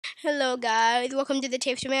Hello guys, welcome to the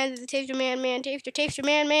Taster Man, Tasters.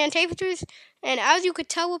 And as you could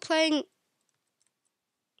tell, we're playing.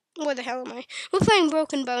 What the hell am I? We're playing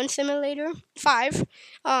Broken Bone Simulator 5.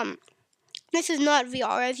 Um, this is not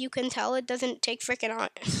VR, as you can tell. It doesn't take freaking on.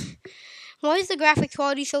 Why is the graphic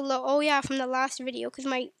quality so low? Oh yeah, from the last video, cause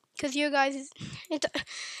your guys, it's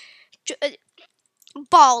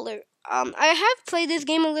baller. I have played this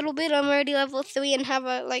game a little bit. I'm already level 3 and have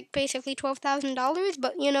basically $12,000.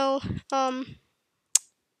 But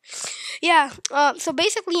yeah, so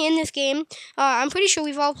basically in this game, I'm pretty sure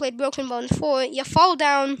we've all played Broken Bones 4. You fall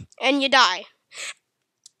down and you die.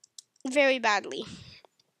 Very badly.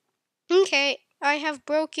 Okay, I have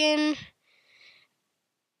broken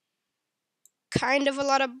kind of a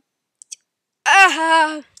lot of...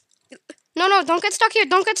 No, don't get stuck here.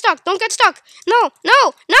 Don't get stuck. Don't get stuck. No.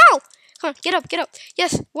 Come on, get up.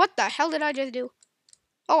 Yes, what the hell did I just do?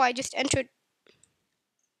 Oh, I just entered...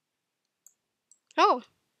 Oh,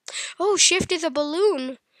 shift is a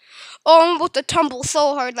balloon. Oh, I'm about to tumble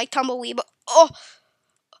so hard like Tumbleweed, but... Oh,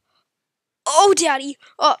 daddy.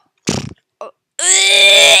 Oh,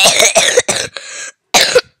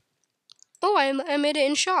 I made it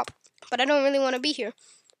in shop, but I don't really want to be here.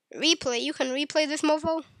 Replay. You can replay this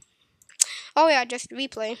mofo. Oh yeah, just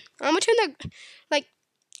replay. I'm gonna turn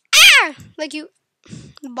like you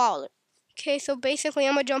baller. Okay, so basically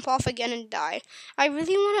I'm gonna jump off again and die. I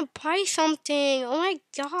really want to buy something. Oh my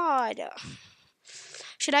god.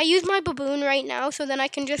 Should I use my baboon right now so then I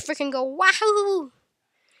can just freaking go wahoo?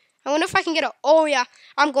 I wonder if I can get a... Oh yeah,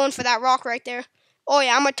 I'm going for that rock right there. Oh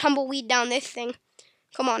yeah, I'm gonna tumbleweed down this thing.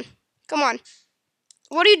 Come on.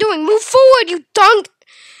 What are you doing? Move forward, you dunk!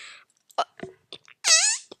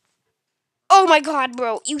 Oh my god,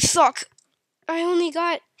 bro, you suck. I only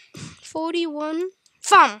got 41.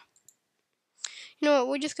 Fam. You know what,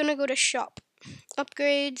 we're just gonna go to shop.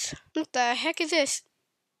 Upgrades. What the heck is this?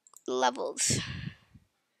 Levels.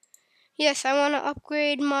 Yes, I want to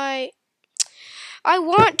upgrade my... I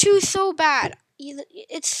want to so bad.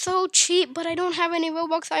 It's so cheap, but I don't have any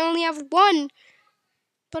Robux. I only have one.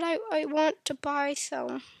 But I want to buy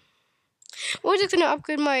some. We're just gonna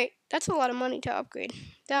upgrade my... That's a lot of money to upgrade.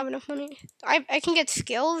 Do I have enough money? I can get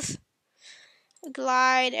skills.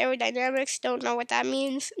 Glide, aerodynamics. Don't know what that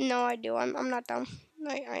means. No, I do. I'm not dumb.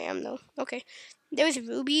 I am though. Okay. There's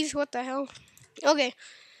rubies. What the hell? Okay.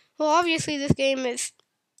 Well, obviously this game is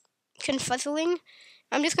confuzzling.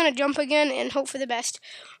 I'm just gonna jump again and hope for the best.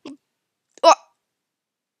 Oh!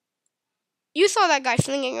 You saw that guy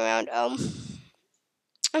flinging around. I'm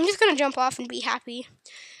just gonna jump off and be happy.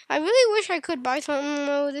 I really wish I could buy something.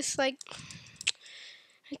 Oh, this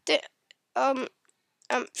I'm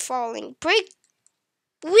falling. Break,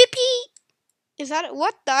 whippy. Is that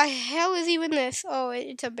what the hell is even this? Oh,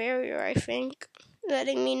 it's a barrier, I think,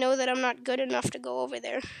 letting me know that I'm not good enough to go over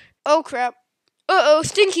there. Oh crap. Uh-oh,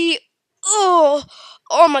 stinky. Oh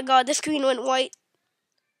my god, the screen went white.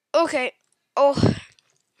 Okay. Oh,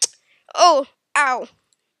 ow.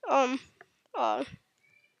 Uh,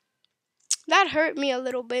 that hurt me a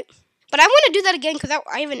little bit. But I want to do that again because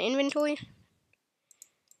I have an inventory.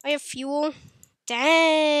 I have fuel.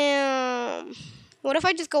 Damn. What if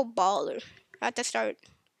I just go baller at the start?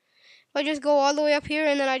 If I just go all the way up here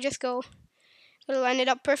and then I just go line it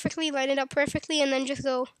up perfectly, and then just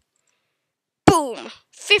go boom.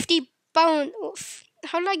 50 bone.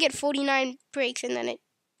 How did I get 49 breaks and then it...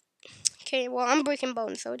 Okay, well, I'm breaking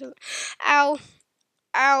bones, so it doesn't... Ow.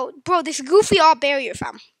 Bro, this goofy all barrier,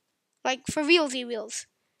 fam. Like, for realsy reals.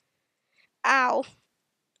 Ow.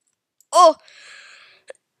 Oh.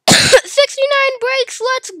 69 breaks,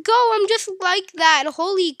 let's go. I'm just like that.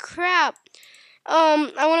 Holy crap. I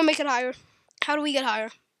want to make it higher. How do we get higher?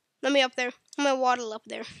 Let me up there. I'm going to waddle up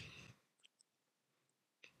there.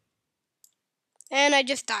 And I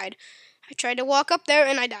just died. I tried to walk up there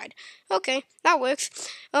and I died. Okay, that works.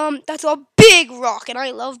 That's a big rock, and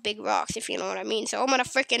I love big rocks, if you know what I mean. So I'm gonna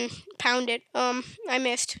freaking pound it. I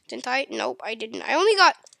missed, didn't I? Nope, I didn't.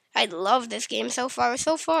 I love this game so far.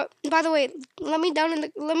 By the way, let me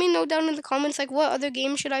know down in the comments like what other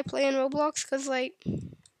games should I play in Roblox, cause like,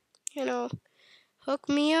 hook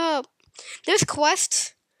me up. There's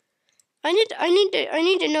quests. I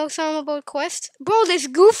need to know something about quests. Bro, this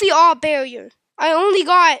goofy all barrier. I only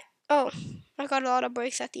got... Oh, I got a lot of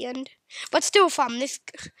breaks at the end. But still, fam,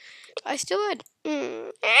 I still had...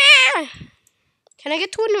 Can I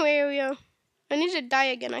get to a new area? I need to die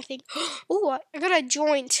again, I think. Oh, I got a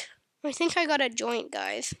joint. I think I got a joint,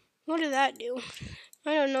 guys. What did that do?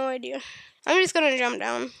 I have no idea. I'm just gonna jump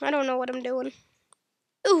down. I don't know what I'm doing.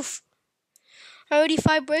 Oof. Already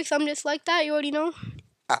 5 breaks. I'm just like that. You already know.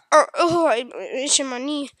 Oh, I'm itching my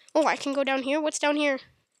knee. Oh, I can go down here. What's down here?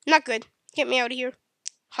 Not good. Get me out of here.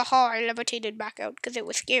 Haha, I levitated back out because it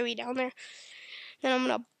was scary down there. Then I'm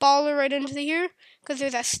gonna baller right into here because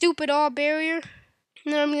there's a stupid all barrier.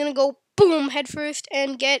 And then I'm gonna go boom head first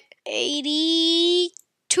and get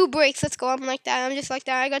 82 breaks. Let's go. I'm like that. I'm just like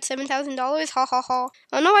that. I got $7,000. Ha ha ha.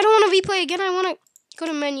 Oh no, I don't want to replay again. I want to go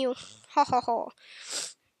to menu. Ha ha ha.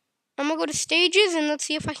 I'm gonna go to stages and let's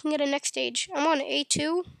see if I can get a next stage. I'm on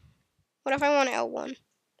A2. What if I want L1?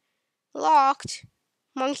 Locked.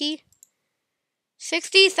 Monkey.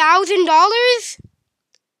 $60,000?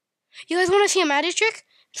 You guys want to see a magic trick?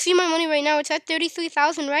 See my money right now. It's at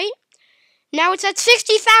 33,000, right? Now it's at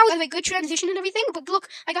 60,000. Like good transition and everything. But look,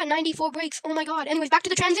 I got 94 breaks. Oh my god. Anyways, back to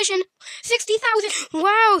the transition. 60,000.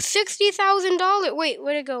 Wow, $60,000. Wait,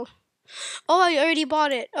 where'd it go? Oh, I already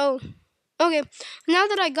bought it. Oh. Okay. Now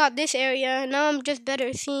that I got this area, now I'm just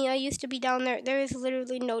better. See, I used to be down there. There is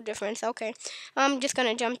literally no difference. Okay. I'm just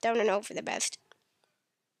gonna jump down and hope for the best.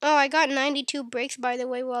 Oh, I got 92 breaks, by the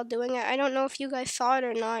way, while doing it. I don't know if you guys saw it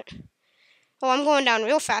or not. Oh, I'm going down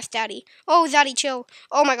real fast, Daddy. Oh, Daddy, chill.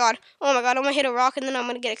 Oh, my God. Oh, my God. I'm going to hit a rock, and then I'm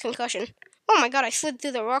going to get a concussion. Oh, my God. I slid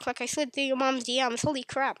through the rock like I slid through your mom's DMs. Holy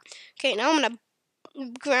crap. Okay, now I'm going to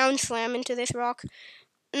ground slam into this rock.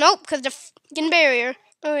 Nope, because the fucking barrier.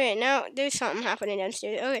 Okay, now there's something happening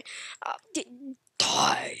downstairs. Okay.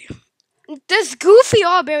 Die. This goofy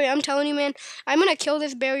all barrier, I'm telling you, man. I'm going to kill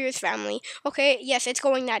this barrier's family. Okay, yes, it's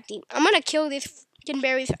going that deep. I'm going to kill this fucking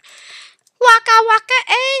barrier's family. Waka waka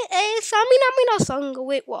samina mina song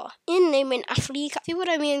wait what in name in Africa. See what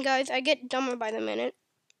I mean, guys? I get dumber by the minute.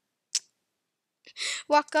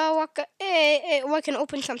 Waka waka oh, I can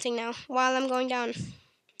open something now while I'm going down.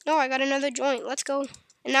 Oh, I got another joint. Let's go.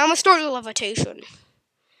 And now I'm gonna start the levitation.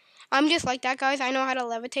 I'm just like that, guys. I know how to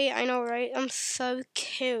levitate. I know, right? I'm so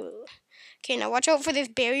cool. Okay, now watch out for this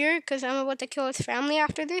barrier because I'm about to kill his family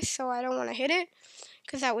after this, so I don't want to hit it.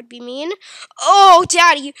 Because that would be mean. Oh,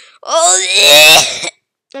 Daddy. Oh,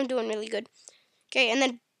 I'm doing really good. Okay, and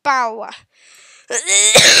then bow.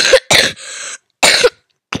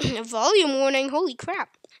 Volume warning. Holy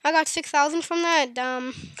crap. I got 6,000 from that.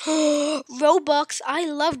 Robux. I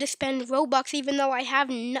love to spend Robux even though I have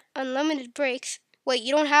unlimited breaks. Wait,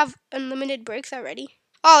 you don't have unlimited breaks already?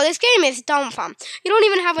 Oh, this game is dumb, fam. You don't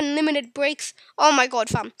even have unlimited breaks. Oh my god,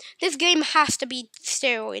 fam. This game has to be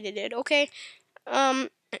steroided, okay?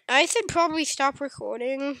 I should probably stop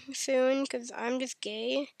recording soon because I'm just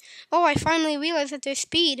gay. Oh, I finally realized that there's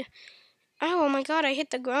speed. Oh my god, I hit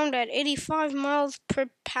the ground at 85 miles per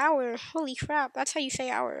power. Holy crap, that's how you say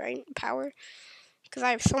hour, right? Power? Because I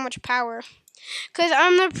have so much power. Because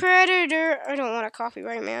I'm the predator. I don't want a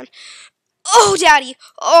copyright, man. Oh, Daddy!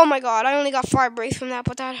 Oh my god, I only got 5 breaks from that,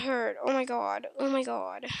 but that hurt. Oh my god. Oh my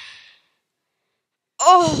god.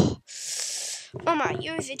 Oh! Oh my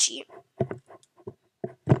ears itchy.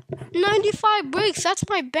 95 breaks, that's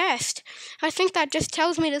my best. I think that just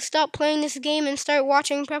tells me to stop playing this game and start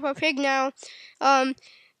watching Peppa Pig now.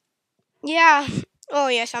 Yeah. Oh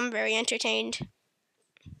yes, I'm very entertained.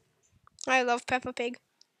 I love Peppa Pig.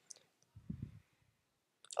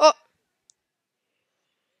 Oh.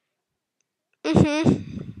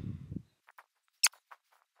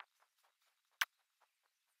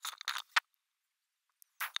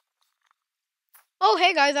 Oh,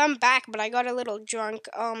 hey guys, I'm back, but I got a little drunk.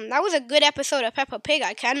 That was a good episode of Peppa Pig,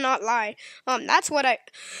 I cannot lie. That's what I...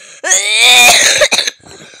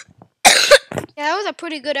 Yeah, that was a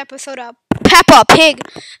pretty good episode of Peppa Pig,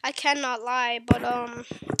 I cannot lie. But,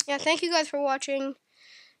 yeah, thank you guys for watching.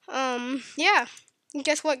 Yeah,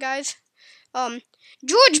 guess what, guys?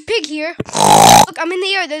 George Pig here. Look, I'm in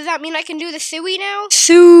the air. Does that mean I can do the suey now?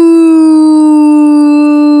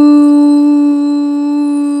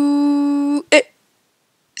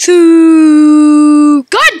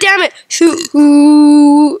 God damn it!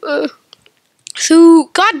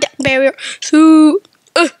 God damn barrier.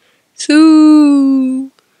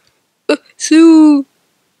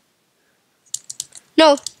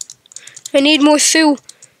 No, I need more Sue.